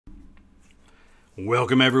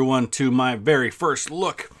Welcome everyone to my very first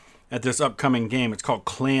look at this upcoming game. It's called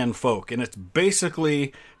CLANFOK, and it's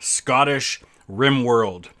basically Scottish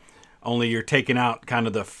RimWorld. Only you're taking out kind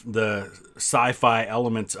of the sci-fi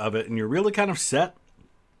elements of it, and you're really kind of set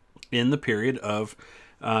in the period of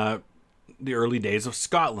the early days of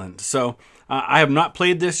Scotland. So I have not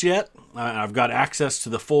played this yet. I've got access to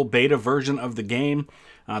the full beta version of the game.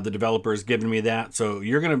 The developer has given me that. So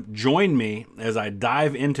you're going to join me as I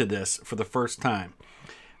dive into this for the first time.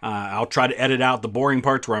 I'll try to edit out the boring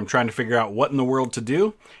parts where I'm trying to figure out what in the world to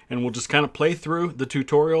do. And we'll just kind of play through the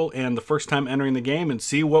tutorial and the first time entering the game and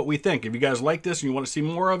see what we think. If you guys like this and you want to see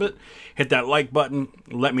more of it, hit that like button.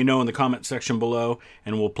 Let me know in the comment section below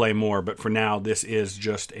and we'll play more. But for now, this is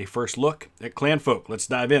just a first look at CLANFOK. Let's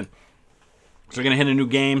dive in. So we're going to hit a new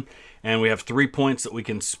game. And we have 3 points that we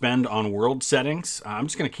can spend on world settings. I'm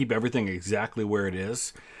just going to keep everything exactly where it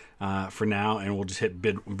is for now, and we'll just hit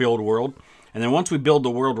build world. And then once we build the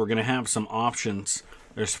world, we're going to have some options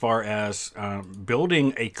as far as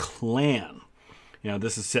building a clan. You know,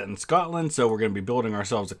 this is set in Scotland, so we're going to be building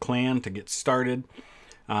ourselves a clan to get started.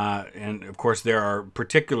 And of course, there are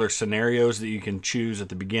particular scenarios that you can choose at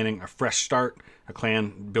the beginning. A fresh start, a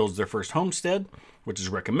clan builds their first homestead, which is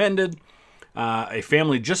recommended. A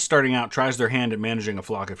family just starting out tries their hand at managing a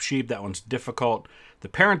flock of sheep. That one's difficult. The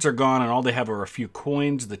parents are gone and all they have are a few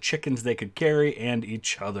coins, the chickens they could carry, and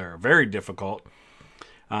each other. Very difficult.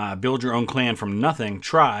 Build your own clan from nothing.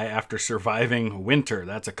 Try after surviving winter.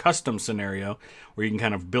 That's a custom scenario where you can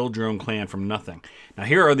kind of build your own clan from nothing. Now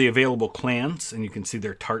here are the available clans, and you can see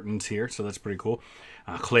their tartans here, so that's pretty cool.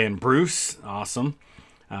 Clan Bruce, awesome.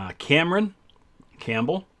 Cameron,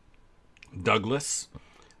 Campbell, Douglas,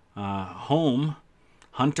 Home,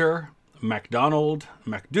 Hunter, MacDonald,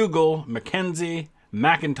 MacDougall, Mackenzie,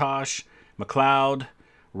 McIntosh, MacLeod,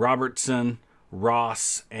 Robertson,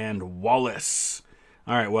 Ross, and Wallace.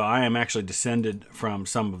 All right, well, I am actually descended from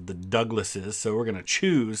some of the Douglases, so we're going to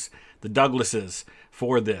choose the Douglases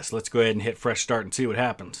for this. Let's go ahead and hit fresh start and see what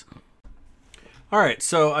happens. All right,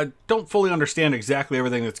 so I don't fully understand exactly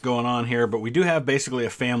everything that's going on here, but we do have basically a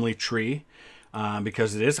family tree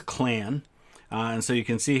because it is a clan. And so you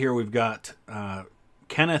can see here we've got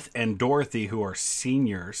Kenneth and Dorothy, who are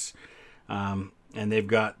seniors. And they've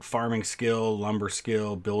got farming skill, lumber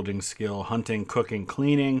skill, building skill, hunting, cooking,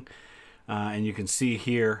 cleaning. And you can see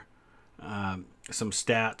here some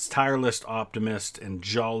stats: tireless, optimist, and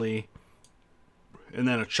jolly. And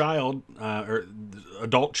then a child, or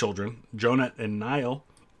adult children, Jonah and Niall,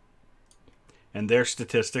 and their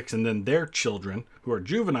statistics, and then their children, who are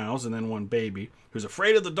juveniles, and then one baby who's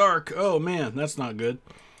afraid of the dark. Oh man, that's not good.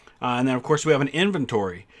 And then of course we have an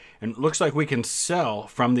inventory, and it looks like we can sell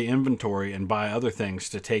from the inventory and buy other things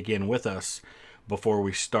to take in with us before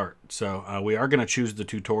we start. So we are going to choose the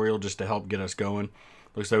tutorial just to help get us going.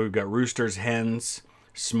 Looks like we've got roosters, hens,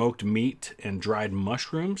 smoked meat, and dried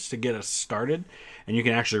mushrooms to get us started. And you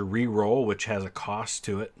can actually re-roll, which has a cost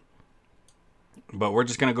to it. But we're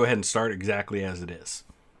just going to go ahead and start exactly as it is.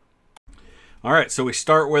 All right, so we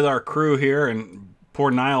start with our crew here, and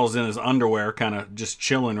poor Niall's in his underwear, kind of just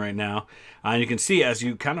chilling right now. And you can see as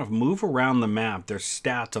you kind of move around the map, there's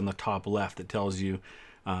stats on the top left that tells you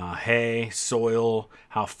hay, soil,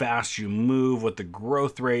 how fast you move, what the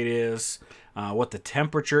growth rate is, what the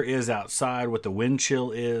temperature is outside, what the wind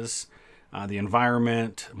chill is, the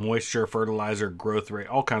environment, moisture, fertilizer, growth rate,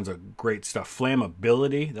 all kinds of great stuff.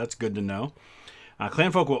 Flammability, that's good to know.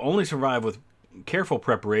 CLANFOK will only survive with careful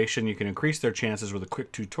preparation. You can increase their chances with a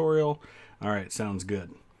quick tutorial. All right, sounds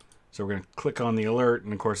good. So we're going to click on the alert,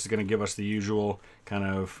 and of course it's going to give us the usual kind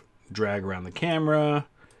of drag around the camera.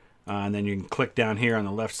 And then you can click down here on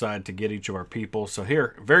the left side to get each of our people. So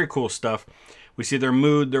here, very cool stuff. We see their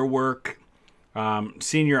mood, their work.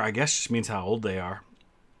 Senior, I guess, just means how old they are.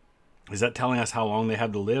 Is that telling us how long they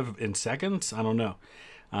have to live in seconds? I don't know.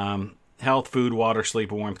 Health, food, water,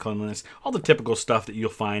 sleep, warmth, cleanliness. All the typical stuff that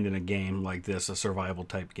you'll find in a game like this, a survival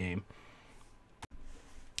type game.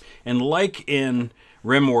 And like in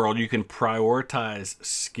RimWorld, you can prioritize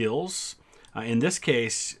skills. In this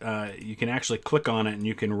case, you can actually click on it and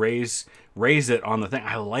you can raise it on the thing.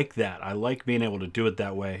 I like that. I like being able to do it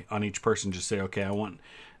that way on each person. Just say, okay, I want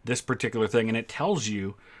this particular thing. And it tells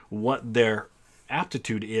you what their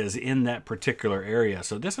aptitude is in that particular area.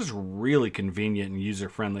 So this is really convenient and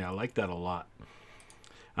user-friendly. I like that a lot.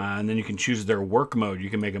 And then you can choose their work mode. You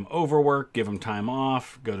can make them overwork, give them time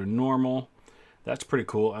off, go to normal. That's pretty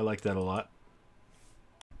cool. I like that a lot.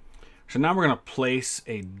 So now we're going to place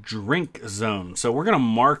a drink zone. So we're going to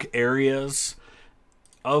mark areas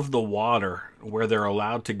of the water where they're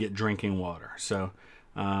allowed to get drinking water. So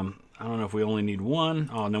I don't know if we only need one.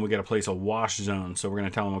 Oh, and then we got to place a wash zone. So we're going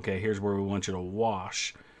to tell them, okay, here's where we want you to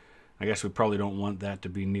wash. I guess we probably don't want that to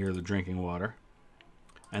be near the drinking water.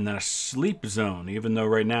 And then a sleep zone, even though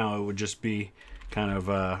right now it would just be kind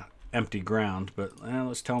of empty ground. But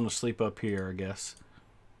let's tell them to sleep up here, I guess.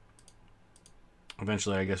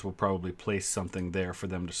 Eventually, I guess we'll probably place something there for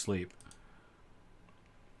them to sleep.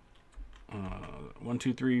 1,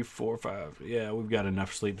 2, 3, 4, 5. Yeah, we've got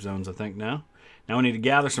enough sleep zones, I think, now. Now we need to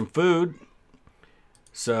gather some food.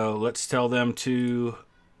 So let's tell them to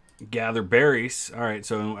gather berries. All right,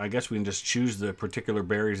 so I guess we can just choose the particular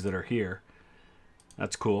berries that are here.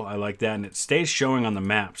 That's cool. I like that. And it stays showing on the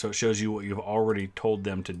map, so it shows you what you've already told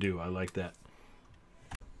them to do. I like that.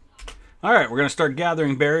 All right, we're going to start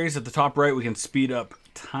gathering berries. At the top right, we can speed up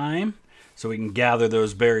time so we can gather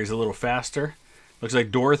those berries a little faster. Looks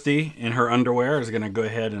like Dorothy in her underwear is going to go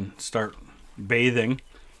ahead and start bathing.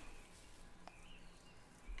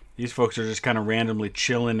 These folks are just kind of randomly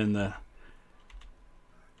chilling in the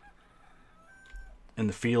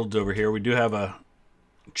fields over here. We do have a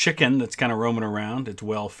chicken that's kind of roaming around. It's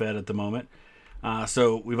well fed at the moment.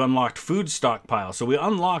 So we've unlocked food stockpile. So we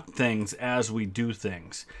unlock things as we do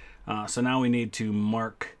things. So now we need to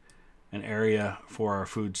mark an area for our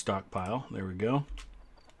food stockpile. There we go.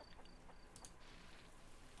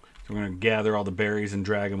 So we're going to gather all the berries and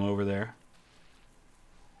drag them over there.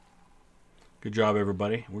 Good job,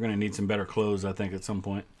 everybody. We're going to need some better clothes, I think, at some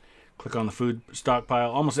point. Click on the food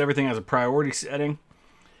stockpile. Almost everything has a priority setting.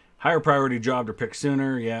 Higher priority job to pick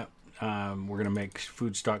sooner. Yeah, we're going to make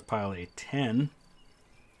food stockpile a 10.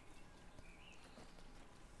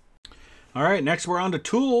 All right, next we're on to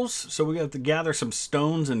tools. So we have to gather some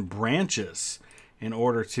stones and branches in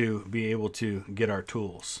order to be able to get our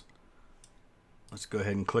tools. Let's go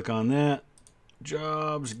ahead and click on that.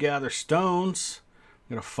 Jobs, gather stones.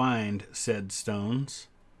 I'm going to find said stones.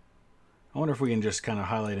 I wonder if we can just kind of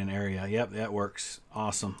highlight an area. Yep, that works.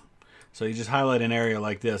 Awesome. So you just highlight an area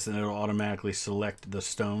like this and it'll automatically select the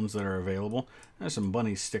stones that are available. There's some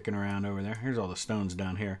bunnies sticking around over there. Here's all the stones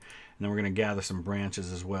down here. And then we're going to gather some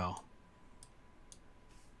branches as well.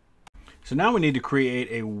 So now we need to create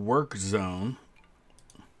a work zone.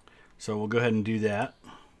 So we'll go ahead and do that.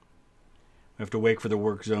 We have to wait for the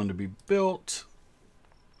work zone to be built.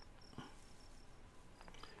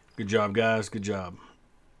 Good job, guys. Good job.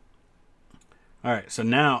 All right,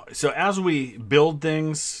 so as we build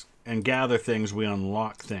things and gather things, we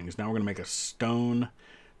unlock things. Now we're going to make a stone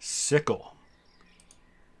sickle.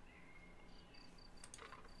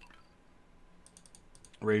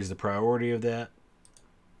 Raise the priority of that.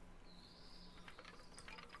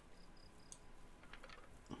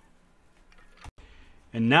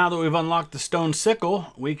 And now that we've unlocked the stone sickle,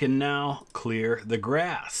 we can now clear the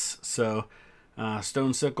grass. So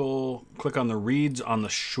stone sickle, click on the reeds on the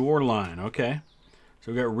shoreline. Okay,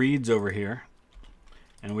 so we've got reeds over here.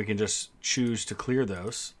 And we can just choose to clear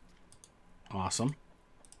those. Awesome.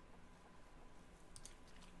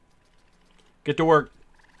 Get to work.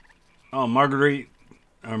 Oh, Marjorie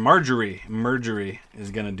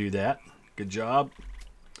is going to do that. Good job.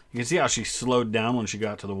 You can see how she slowed down when she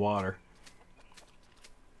got to the water.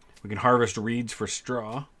 We can harvest reeds for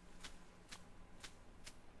straw.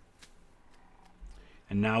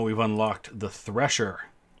 And now we've unlocked the thresher.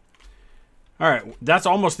 All right, that's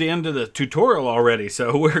almost the end of the tutorial already,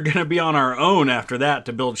 so we're going to be on our own after that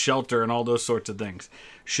to build shelter and all those sorts of things.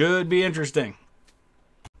 Should be interesting.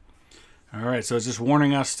 All right, so it's just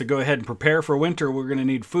warning us to go ahead and prepare for winter. We're going to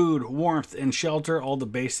need food, warmth, and shelter, all the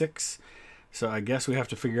basics. So I guess we have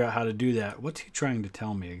to figure out how to do that. What's he trying to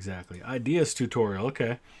tell me exactly? Ideas tutorial,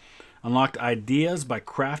 okay. Unlocked ideas by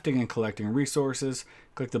crafting and collecting resources.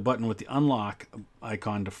 Click the button with the unlock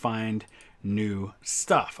icon to find new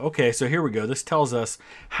stuff. Okay, so here we go. This tells us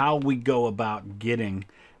how we go about getting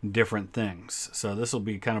different things. So this will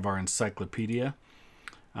be kind of our encyclopedia.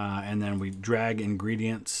 And then we drag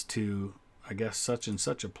ingredients to, I guess, such and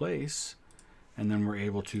such a place. And then we're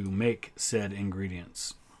able to make said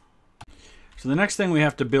ingredients. So the next thing we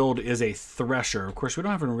have to build is a thresher. Of course, we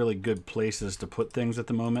don't have any really good places to put things at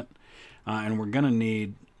the moment. And we're going to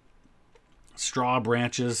need straw,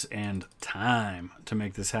 branches, and time to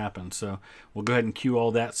make this happen. So we'll go ahead and queue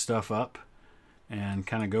all that stuff up and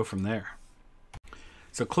kind of go from there.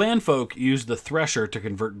 So CLANFOK use the thresher to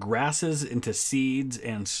convert grasses into seeds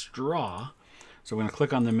and straw. So we're going to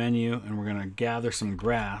click on the menu and we're going to gather some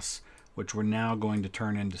grass, which we're now going to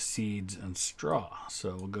turn into seeds and straw.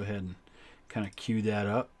 So we'll go ahead and kind of queue that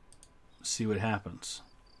up, see what happens.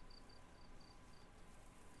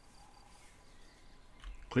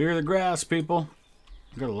 Clear the grass, people.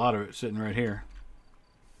 We've got a lot of it sitting right here.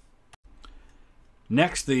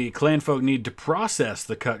 Next, the clanfolk need to process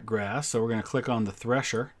the cut grass, so we're going to click on the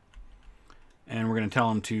thresher, and we're going to tell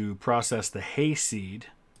them to process the hayseed.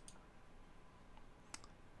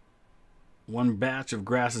 One batch of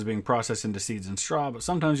grass is being processed into seeds and straw, but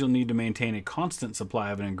sometimes you'll need to maintain a constant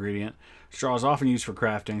supply of an ingredient. Straw is often used for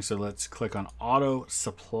crafting, so let's click on Auto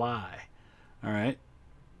Supply. All right.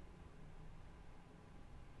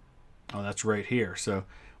 Oh, that's right here. So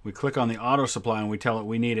we click on the auto supply and we tell it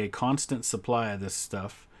we need a constant supply of this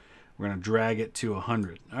stuff. We're going to drag it to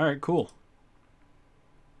 100. All right, cool.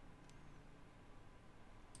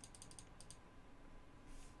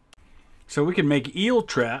 So we can make eel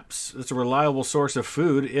traps. It's a reliable source of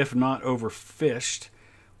food if not overfished.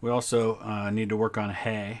 We also need to work on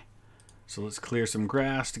hay. So let's clear some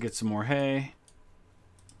grass to get some more hay.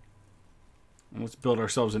 And let's build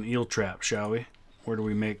ourselves an eel trap, shall we? Where do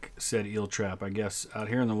we make said eel trap? I guess out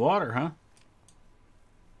here in the water, huh?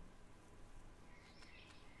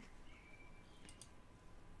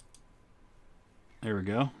 There we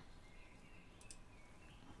go.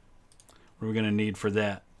 What are we going to need for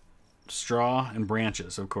that? Straw and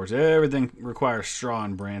branches, of course. Everything requires straw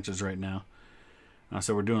and branches right now.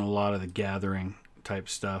 So we're doing a lot of the gathering type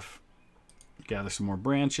stuff. Gather some more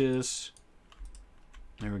branches.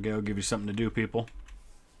 There we go. Give you something to do, people.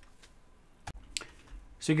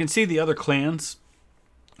 So you can see the other clans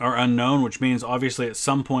are unknown, which means obviously at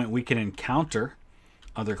some point we can encounter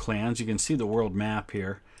other clans. You can see the world map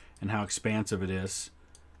here and how expansive it is.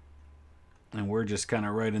 And we're just kind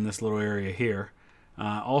of right in this little area here.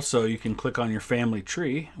 Also, you can click on your family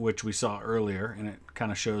tree, which we saw earlier, and it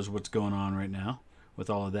kind of shows what's going on right now with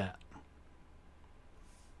all of that.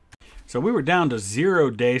 So we were down to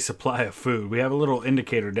 0-day supply of food. We have a little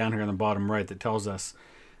indicator down here on the bottom right that tells us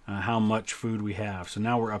how much food we have. So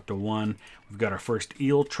now we're up to 1. We've got our first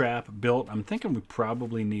eel trap built. I'm thinking we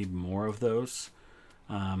probably need more of those.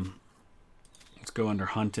 Let's go under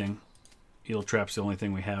hunting. Eel trap's the only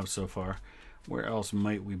thing we have so far. Where else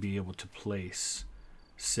might we be able to place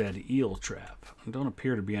said eel trap? There don't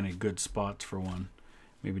appear to be any good spots for one.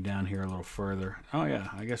 Maybe down here a little further. Oh yeah,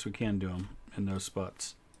 I guess we can do them in those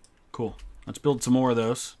spots. Cool. Let's build some more of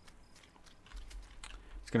those.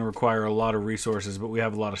 It's going to require a lot of resources, but we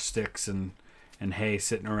have a lot of sticks and hay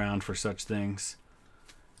sitting around for such things.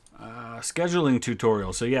 Scheduling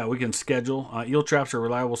tutorial. So yeah, we can schedule. Eel traps are a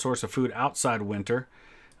reliable source of food outside winter.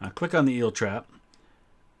 Click on the eel trap,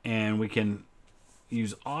 and we can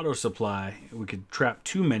use auto supply. We could trap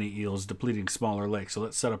too many eels, depleting smaller lakes. So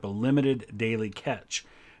let's set up a limited daily catch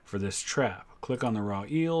for this trap. Click on the raw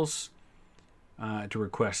eels to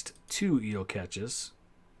request 2 eel catches,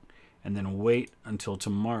 and then wait until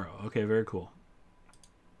tomorrow. Okay, very cool.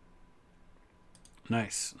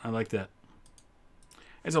 Nice. I like that.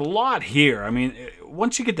 There's a lot here. I mean,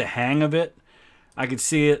 once you get the hang of it, I could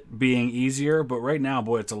see it being easier, but right now,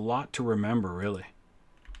 boy, it's a lot to remember, really.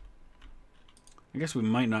 I guess we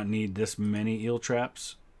might not need this many eel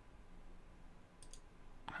traps.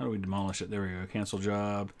 How do we demolish it? There we go. Cancel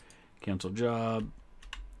job. Cancel job.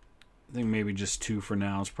 I think maybe just 2 for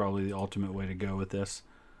now is probably the ultimate way to go with this.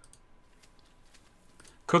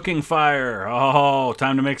 Cooking fire. Oh,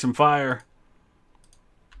 time to make some fire.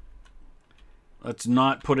 Let's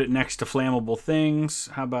not put it next to flammable things.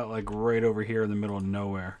 How about like right over here in the middle of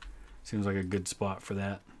nowhere? Seems like a good spot for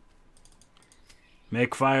that.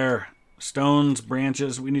 Make fire. Stones,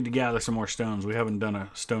 branches. We need to gather some more stones. We haven't done a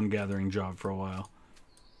stone gathering job for a while.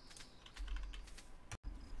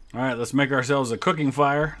 All right, let's make ourselves a cooking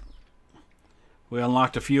fire. We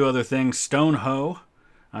unlocked a few other things. Stone hoe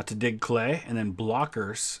to dig clay, and then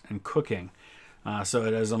blockers and cooking. So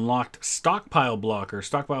it has unlocked stockpile blockers.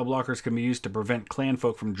 Stockpile blockers can be used to prevent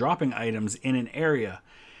clanfolk from dropping items in an area.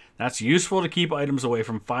 That's useful to keep items away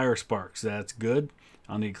from fire sparks. That's good.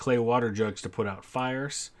 I'll need clay water jugs to put out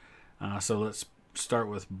fires. So let's start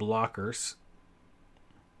with blockers.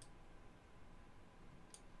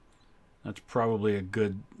 That's probably a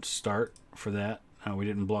good start for that. We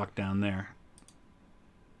didn't block down there.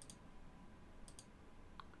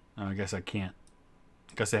 I guess I can't.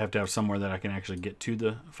 I guess I have to have somewhere that I can actually get to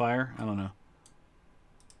the fire. I don't know.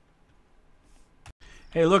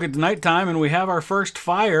 Hey, look, it's nighttime and we have our first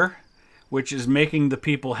fire, which is making the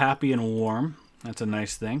people happy and warm. That's a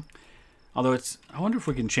nice thing. Although I wonder if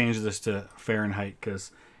we can change this to Fahrenheit,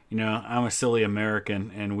 because, you know, I'm a silly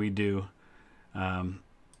American and we do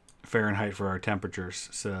Fahrenheit for our temperatures.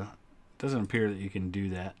 So it doesn't appear that you can do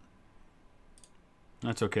that.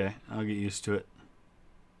 That's okay. I'll get used to it.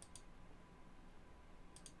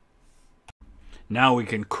 Now we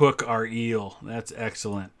can cook our eel. That's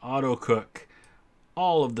excellent. Auto cook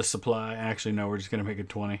all of the supply. Actually, no, we're just going to make it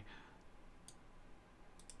 20.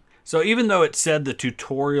 So even though it said the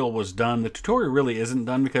tutorial was done, the tutorial really isn't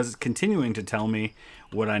done because it's continuing to tell me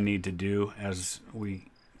what I need to do as we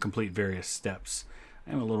complete various steps.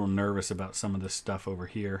 I'm a little nervous about some of this stuff over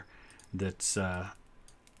here that's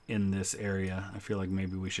in this area. I feel like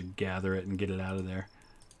maybe we should gather it and get it out of there.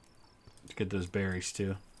 Let's get those berries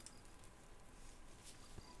too.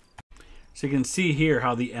 So you can see here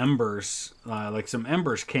how the embers, like some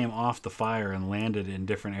embers came off the fire and landed in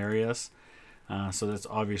different areas. So that's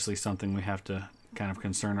obviously something we have to kind of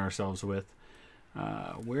concern ourselves with.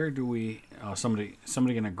 Where do we... Oh, somebody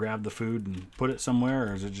going to grab the food and put it somewhere,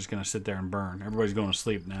 or is it just going to sit there and burn? Everybody's going to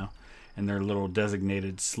sleep now in their little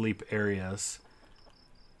designated sleep areas.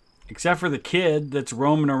 Except for the kid that's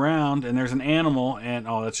roaming around, and there's an animal, and...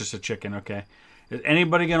 Oh, that's just a chicken, okay. Is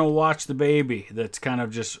anybody going to watch the baby that's kind of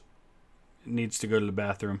just needs to go to the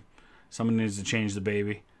bathroom? Someone needs to change the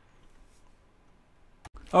baby.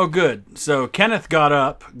 Oh, good. So Kenneth got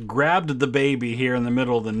up, grabbed the baby here in the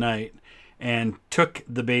middle of the night, and took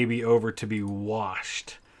the baby over to be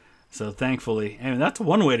washed. So thankfully, and that's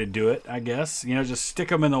one way to do it, I guess. You know, just stick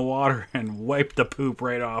him in the water and wipe the poop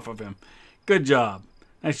right off of him. Good job.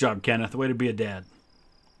 Nice job, Kenneth. Way to be a dad.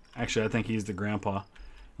 Actually, I think he's the grandpa.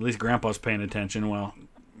 At least grandpa's paying attention while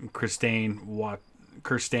Kirstane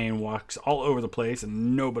walks all over the place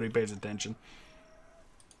and nobody pays attention.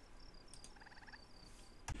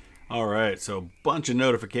 All right, so a bunch of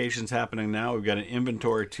notifications happening now. We've got an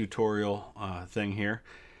inventory tutorial thing here.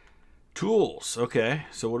 Tools. Okay,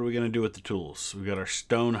 so what are we going to do with the tools? We've got our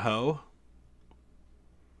stone hoe.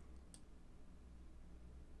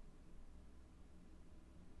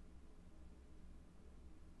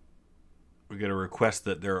 We got a request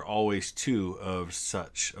that there are always 2 of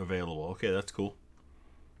such available. Okay, that's cool.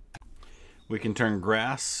 We can turn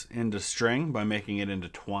grass into string by making it into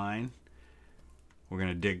twine. We're going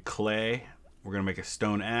to dig clay. We're going to make a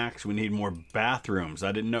stone axe. We need more bathrooms.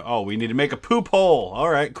 I didn't know. Oh, we need to make a poop hole. All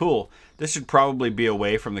right, cool. This should probably be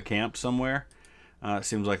away from the camp somewhere. It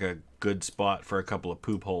seems like a good spot for a couple of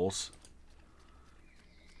poop holes.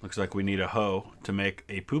 Looks like we need a hoe to make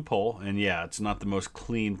a poop hole. And yeah, it's not the most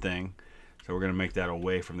clean thing. So we're going to make that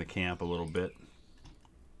away from the camp a little bit.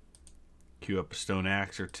 Queue up a stone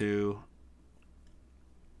axe or 2.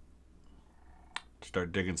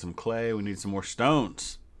 Start digging some clay. We need some more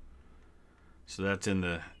stones. So that's in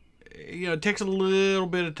the... You know, it takes a little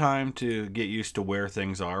bit of time to get used to where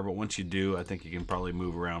things are. But once you do, I think you can probably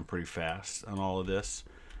move around pretty fast on all of this.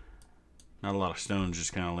 Not a lot of stones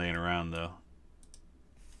just kind of laying around, though.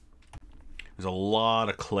 There's a lot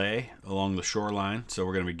of clay along the shoreline. So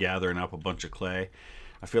we're going to be gathering up a bunch of clay.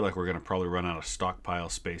 I feel like we're going to probably run out of stockpile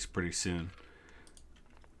space pretty soon.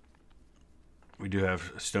 We do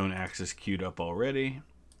have stone axes queued up already.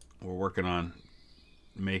 We're working on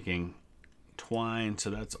making twine, so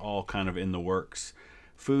that's all kind of in the works.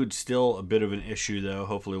 Food's still a bit of an issue, though.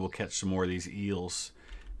 Hopefully we'll catch some more of these eels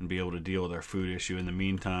and be able to deal with our food issue. In the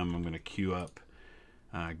meantime, I'm going to queue up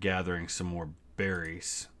gathering some more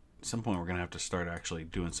berries. At some point, we're going to have to start actually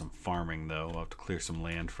doing some farming, though. We'll have to clear some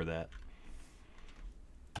land for that.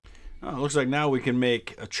 Oh, it looks like now we can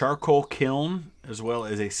make a charcoal kiln as well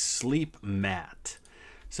as a sleep mat.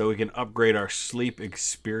 So we can upgrade our sleep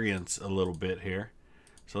experience a little bit here.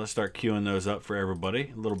 So let's start queuing those up for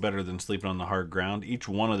everybody. A little better than sleeping on the hard ground. Each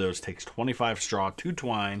one of those takes 25 straw, 2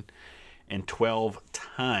 twine, and 12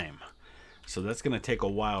 time. So that's going to take a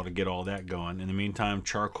while to get all that going. In the meantime,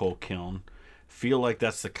 charcoal kiln. Feel like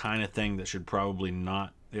that's the kind of thing that should probably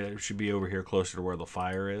not... It should be over here closer to where the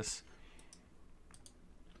fire is.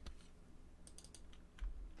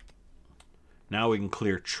 Now we can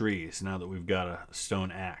clear trees now that we've got a stone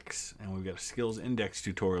axe. And we've got a skills index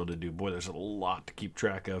tutorial to do. Boy, there's a lot to keep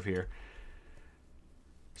track of here.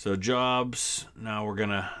 So jobs. Now we're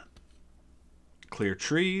going to clear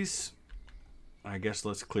trees. I guess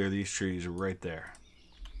let's clear these trees right there.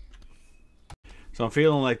 So I'm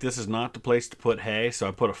feeling like this is not the place to put hay. So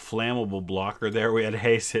I put a flammable blocker there. We had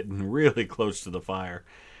hay sitting really close to the fire.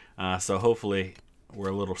 So hopefully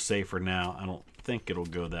we're a little safer now. I don't think it'll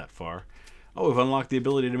go that far. Oh, we've unlocked the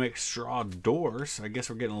ability to make straw doors. I guess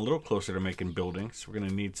we're getting a little closer to making buildings. We're going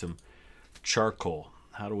to need some charcoal.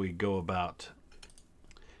 How do we go about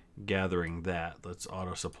gathering that? Let's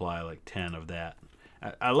auto supply like 10 of that.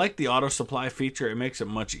 I like the auto supply feature. It makes it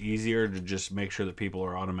much easier to just make sure that people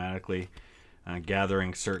are automatically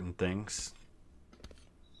gathering certain things.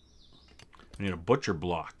 We need a butcher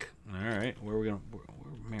block. All right, where are we going?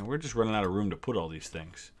 Man, we're just running out of room to put all these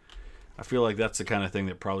things. I feel like that's the kind of thing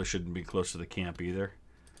that probably shouldn't be close to the camp either.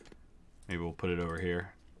 Maybe we'll put it over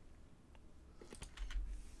here.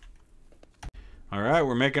 All right,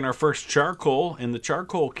 we're making our first charcoal in the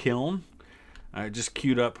charcoal kiln. I just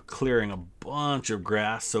queued up clearing a bunch of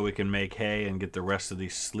grass so we can make hay and get the rest of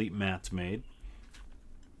these sleep mats made.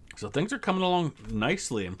 So things are coming along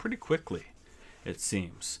nicely and pretty quickly, it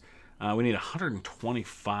seems. We need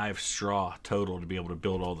 125 straw total to be able to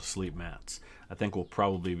build all the sleep mats. I think we'll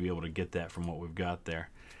probably be able to get that from what we've got there.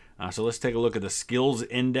 So let's take a look at the skills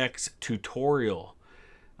index tutorial.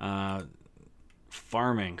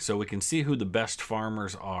 Farming. So we can see who the best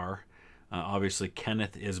farmers are. Obviously,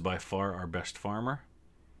 Kenneth is by far our best farmer.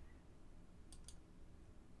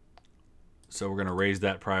 So we're going to raise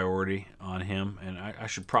that priority on him. And I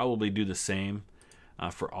should probably do the same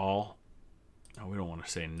for all. We don't want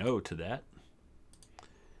to say no to that.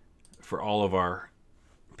 For all of our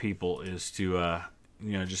people is to,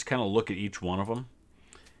 just kind of look at each one of them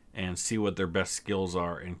and see what their best skills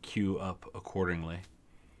are and queue up accordingly.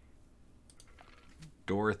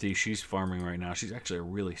 Dorothy, she's farming right now. She's actually a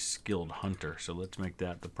really skilled hunter, so let's make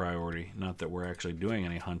that the priority. Not that we're actually doing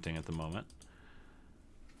any hunting at the moment.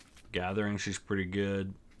 Gathering, she's pretty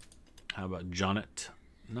good. How about Jonet?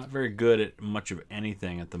 Not very good at much of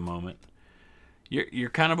anything at the moment. You're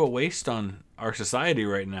kind of a waste on our society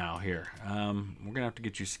right now here. We're going to have to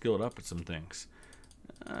get you skilled up at some things.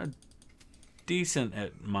 Decent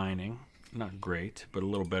at mining. Not great, but a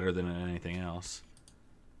little better than anything else.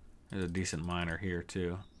 There's a decent miner here,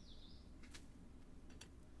 too.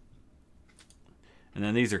 And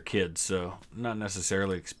then these are kids, so not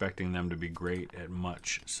necessarily expecting them to be great at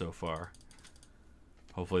much so far.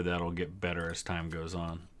 Hopefully that'll get better as time goes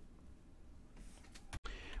on.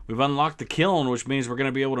 We've unlocked the kiln, which means we're going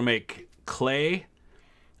to be able to make clay,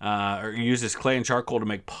 or use this clay and charcoal to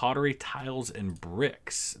make pottery, tiles, and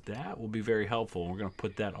bricks. That will be very helpful. We're going to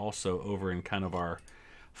put that also over in kind of our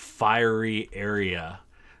fiery area.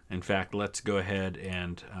 In fact, let's go ahead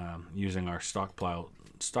and, using our stockpile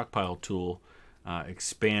tool,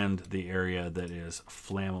 expand the area that is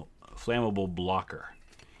flammable blocker.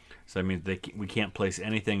 So that means we can't place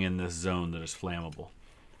anything in this zone that is flammable.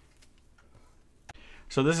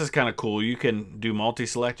 So this is kind of cool. You can do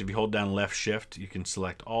multi-select. If you hold down left shift, you can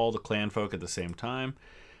select all the clan folk at the same time.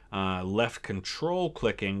 Left control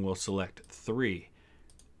clicking will select 3.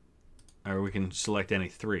 Or we can select any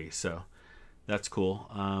 3. So that's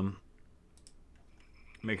cool.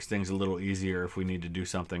 Makes things a little easier if we need to do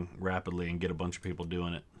something rapidly and get a bunch of people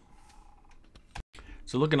doing it.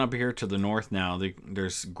 So looking up here to the north now,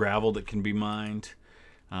 there's gravel that can be mined.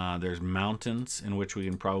 There's mountains in which we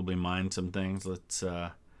can probably mine some things. Let's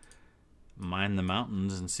mine the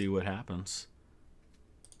mountains and see what happens.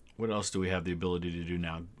 What else do we have the ability to do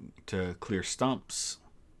now? To clear stumps,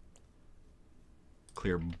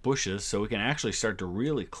 clear bushes, so we can actually start to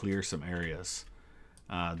really clear some areas.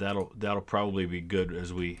 That'll probably be good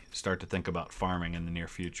as we start to think about farming in the near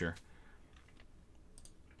future.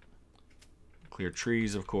 Clear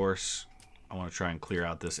trees, of course. I want to try and clear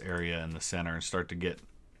out this area in the center and start to get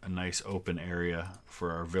a nice open area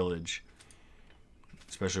for our village,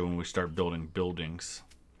 especially when we start building buildings.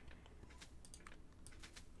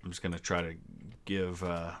 I'm just going to try to give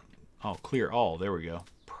clear all. There we go.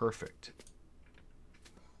 Perfect.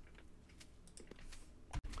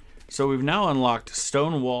 So we've now unlocked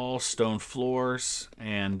stone walls, stone floors,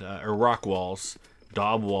 and or rock walls,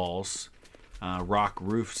 daub walls, rock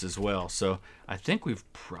roofs as well. So I think we've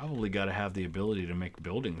probably got to have the ability to make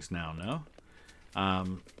buildings now, no?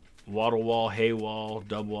 Wattle wall, hay wall,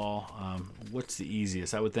 dub wall. What's the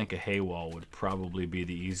easiest? I would think a hay wall would probably be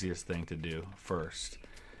the easiest thing to do first.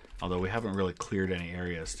 Although we haven't really cleared any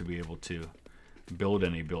areas to be able to build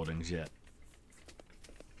any buildings yet.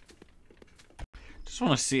 Just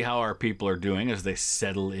want to see how our people are doing as they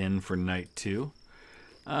settle in for night 2.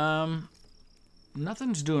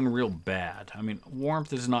 Nothing's doing real bad. I mean,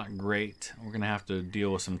 warmth is not great. We're going to have to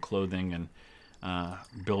deal with some clothing and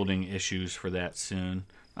building issues for that soon.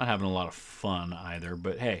 Not having a lot of fun either,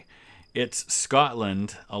 but hey, it's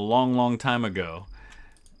Scotland a long, long time ago.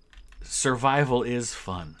 Survival is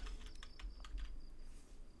fun.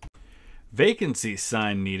 Vacancy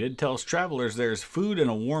sign needed tells travelers there's food and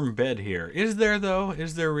a warm bed here. Is there, though?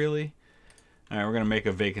 Is there really? All right, we're going to make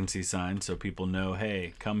a vacancy sign so people know,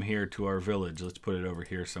 hey, come here to our village. Let's put it over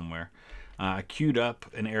here somewhere. I queued up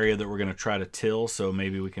an area that we're going to try to till, so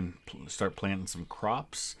maybe we can start planting some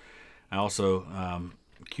crops. I also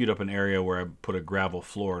queued up an area where I put a gravel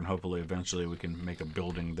floor, and hopefully eventually we can make a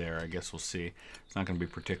building there. I guess we'll see. It's not going to be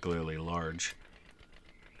particularly large.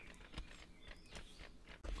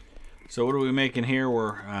 So what are we making here?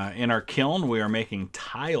 We're in our kiln. We are making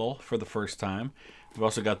tile for the first time. We've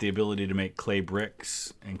also got the ability to make clay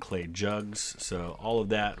bricks and clay jugs. So all of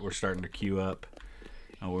that we're starting to queue up.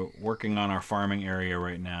 We're working on our farming area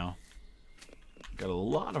right now. Got a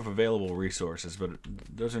lot of available resources, but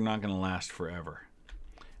those are not going to last forever.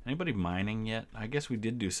 Anybody mining yet? I guess we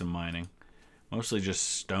did do some mining. Mostly just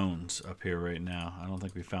stones up here right now. I don't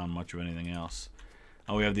think we found much of anything else.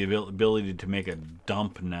 Oh, we have the ability to make a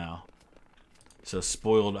dump now. So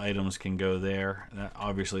spoiled items can go there. That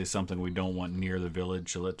obviously is something we don't want near the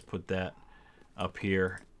village, so let's put that up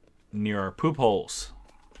here near our poop holes.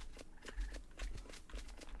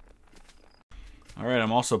 Alright,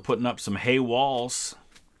 I'm also putting up some hay walls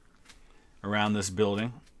around this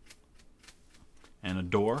building. And a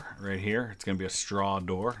door right here. It's going to be a straw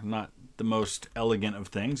door. Not the most elegant of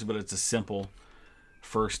things, but it's a simple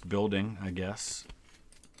first building, I guess.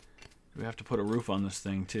 We have to put a roof on this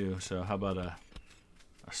thing too, so how about a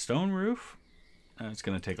stone roof? It's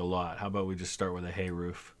going to take a lot. How about we just start with a hay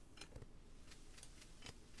roof?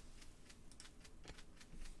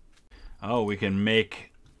 Oh, we can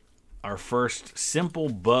make our first simple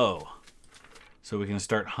bow, so we can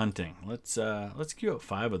start hunting. Let's queue up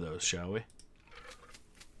 5 of those, shall we?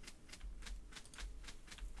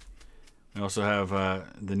 We also have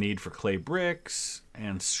the need for clay bricks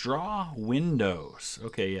and straw windows.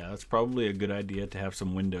 Okay, yeah, that's probably a good idea to have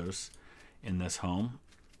some windows in this home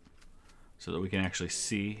so that we can actually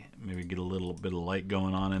see, maybe get a little bit of light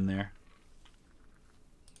going on in there.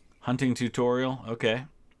 Hunting tutorial, okay.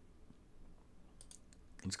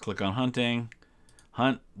 Let's click on hunting.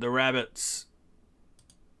 Hunt the rabbits.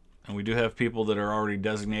 And we do have people that are already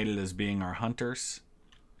designated as being our hunters.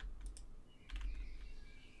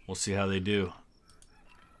 We'll see how they do.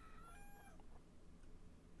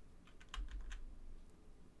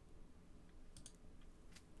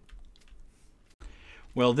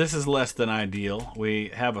 Well, this is less than ideal.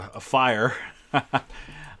 We have a fire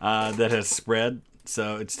that has spread,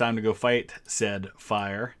 so it's time to go fight said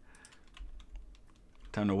fire.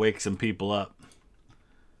 Time to wake some people up.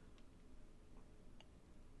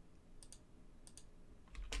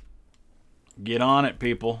 Get on it,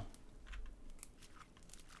 people.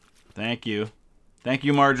 Thank you. Thank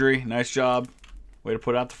you, Marjorie. Nice job. Way to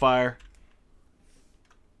put out the fire.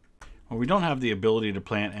 Well, we don't have the ability to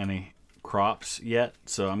plant any crops yet,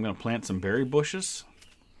 so I'm going to plant some berry bushes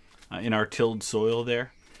in our tilled soil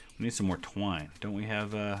there. We need some more twine. Don't we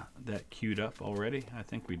have that queued up already? I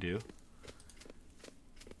think we do.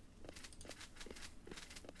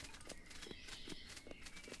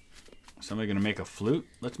 Somebody gonna make a flute?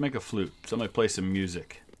 Let's make a flute. Somebody play some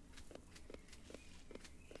music.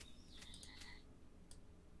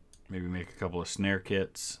 Maybe make a couple of snare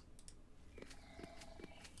kits.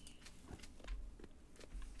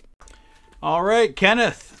 All right,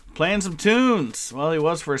 Kenneth, playing some tunes. Well, he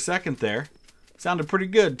was for a second there. Sounded pretty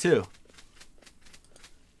good too.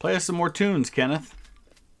 Play us some more tunes, Kenneth.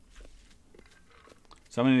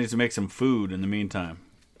 Somebody needs to make some food in the meantime.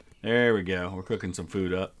 There we go. We're cooking some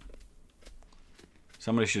food up.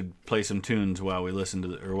 Somebody should play some tunes while we listen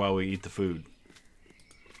to or while we eat the food.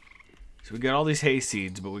 So we got all these hay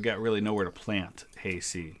seeds, but we got really nowhere to plant hay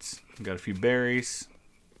seeds. We got a few berries.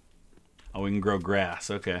 Oh, we can grow grass.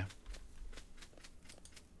 Okay.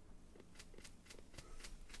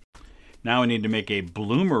 Now we need to make a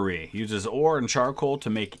bloomery. Uses ore and charcoal to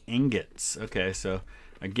make ingots. Okay, so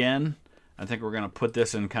again, I think we're going to put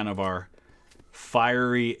this in kind of our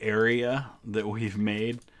fiery area that we've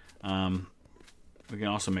made. We can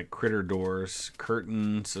also make critter doors,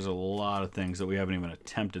 curtains. There's a lot of things that we haven't even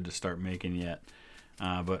attempted to start making yet.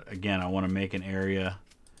 But again, I want to make an area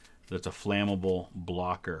that's a flammable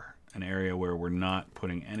blocker. An area where we're not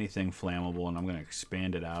putting anything flammable, and I'm going to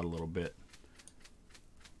expand it out a little bit.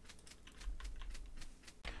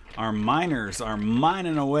 Our miners are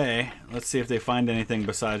mining away. Let's see if they find anything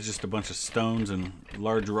besides just a bunch of stones and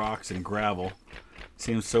large rocks and gravel.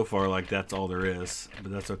 Seems so far like that's all there is,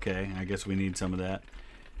 but that's okay. I guess we need some of that.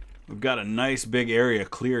 We've got a nice big area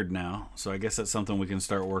cleared now, so I guess that's something we can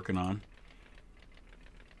start working on.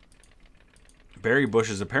 Berry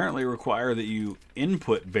bushes apparently require that you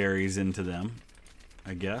input berries into them,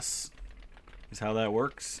 I guess, is how that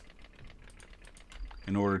works,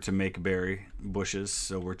 in order to make berry bushes.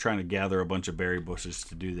 So we're trying to gather a bunch of berry bushes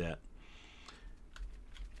to do that.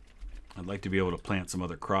 I'd like to be able to plant some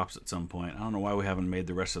other crops at some point. I don't know why we haven't made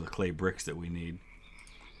the rest of the clay bricks that we need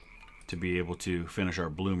to be able to finish our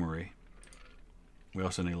bloomery. We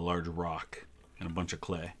also need a large rock and a bunch of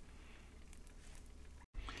clay.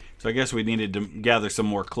 So I guess we needed to gather some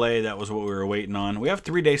more clay. That was what we were waiting on. We have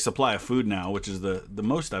 3 days supply of food now, which is the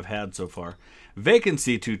most I've had so far.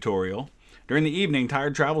 Vacancy tutorial. During the evening,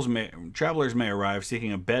 tired travelers may arrive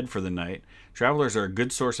seeking a bed for the night. Travelers are a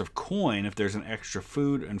good source of coin if there's an extra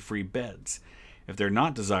food and free beds. If they're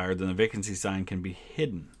not desired, then the vacancy sign can be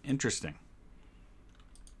hidden. Interesting.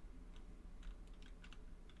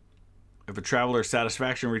 If a traveler's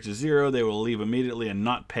satisfaction reaches 0, they will leave immediately and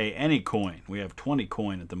not pay any coin. We have 20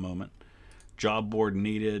 coin at the moment. Job board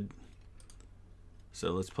needed.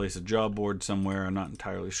 So let's place a job board somewhere. I'm not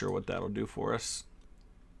entirely sure what that'll do for us.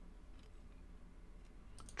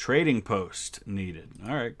 Trading post needed.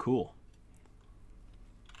 All right, cool.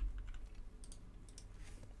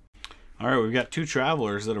 All right, we've got 2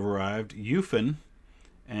 travelers that have arrived, Ewen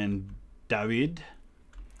and David.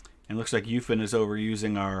 And it looks like Ewen is over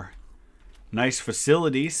using our nice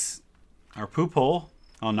facilities, our poop hole.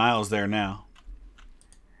 Oh, Niall's there now.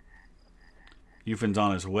 Ewen's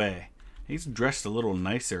on his way. He's dressed a little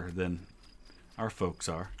nicer than our folks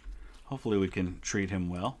are. Hopefully we can treat him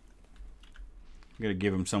well. I'm going to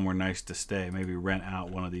give him somewhere nice to stay. Maybe rent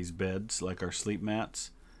out one of these beds like our sleep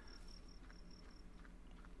mats.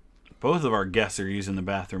 Both of our guests are using the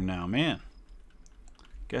bathroom now. Man,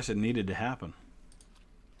 guess it needed to happen.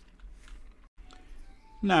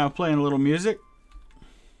 Now playing a little music.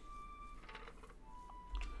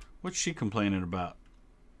 What's she complaining about?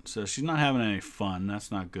 So she's not having any fun. That's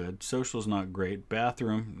not good. Social's not great.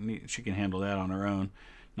 Bathroom, she can handle that on her own.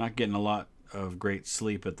 Not getting a lot of great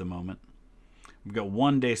sleep at the moment. We've got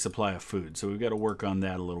 1 day supply of food, so we've got to work on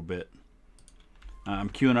that a little bit.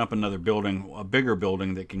 I'm queuing up another building, a bigger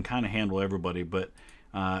building that can kind of handle everybody, but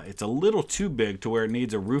it's a little too big to where it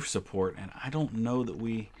needs a roof support, and I don't know that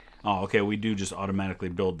we... Oh, okay, we do just automatically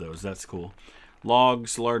build those. That's cool.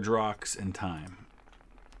 Logs, large rocks, and time.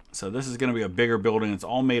 So this is going to be a bigger building. It's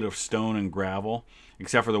all made of stone and gravel,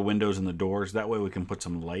 except for the windows and the doors. That way we can put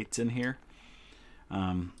some lights in here.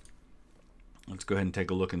 Let's go ahead and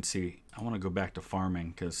take a look and see. I want to go back to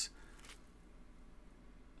farming because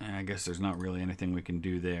I guess there's not really anything we can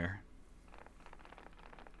do there.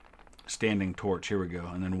 Standing torch, here we go.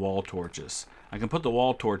 And then wall torches. I can put the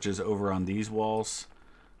wall torches over on these walls.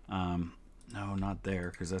 No, not there,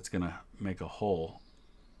 because that's going to make a hole,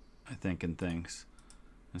 I think, in things,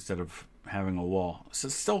 instead of having a wall. So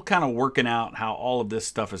it's still kind of working out how all of this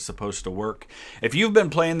stuff is supposed to work. If you've been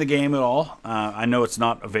playing the game at all, I know it's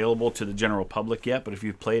not available to the general public yet, but if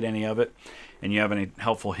you've played any of it and you have any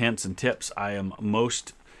helpful hints and tips, I am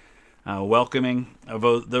most welcoming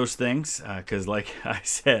of those things, because like I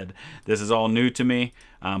said, this is all new to me.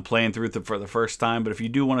 I'm playing through it for the first time, but if you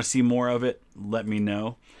do want to see more of it, let me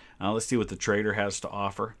know. Let's see what the trader has to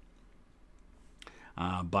offer.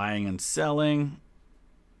 Buying and selling.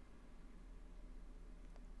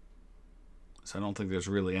 So I don't think there's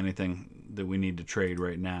really anything that we need to trade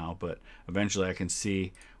right now, but eventually I can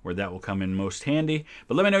see where that will come in most handy.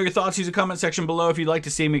 But let me know your thoughts. Use the comment section below if you'd like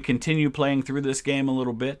to see me continue playing through this game a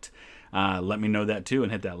little bit. Let me know that too,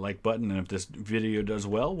 and hit that like button. And if this video does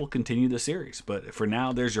well, we'll continue the series. But for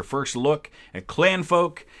now, there's your first look at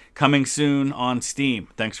CLANFOK, coming soon on Steam.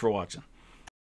 Thanks for watching.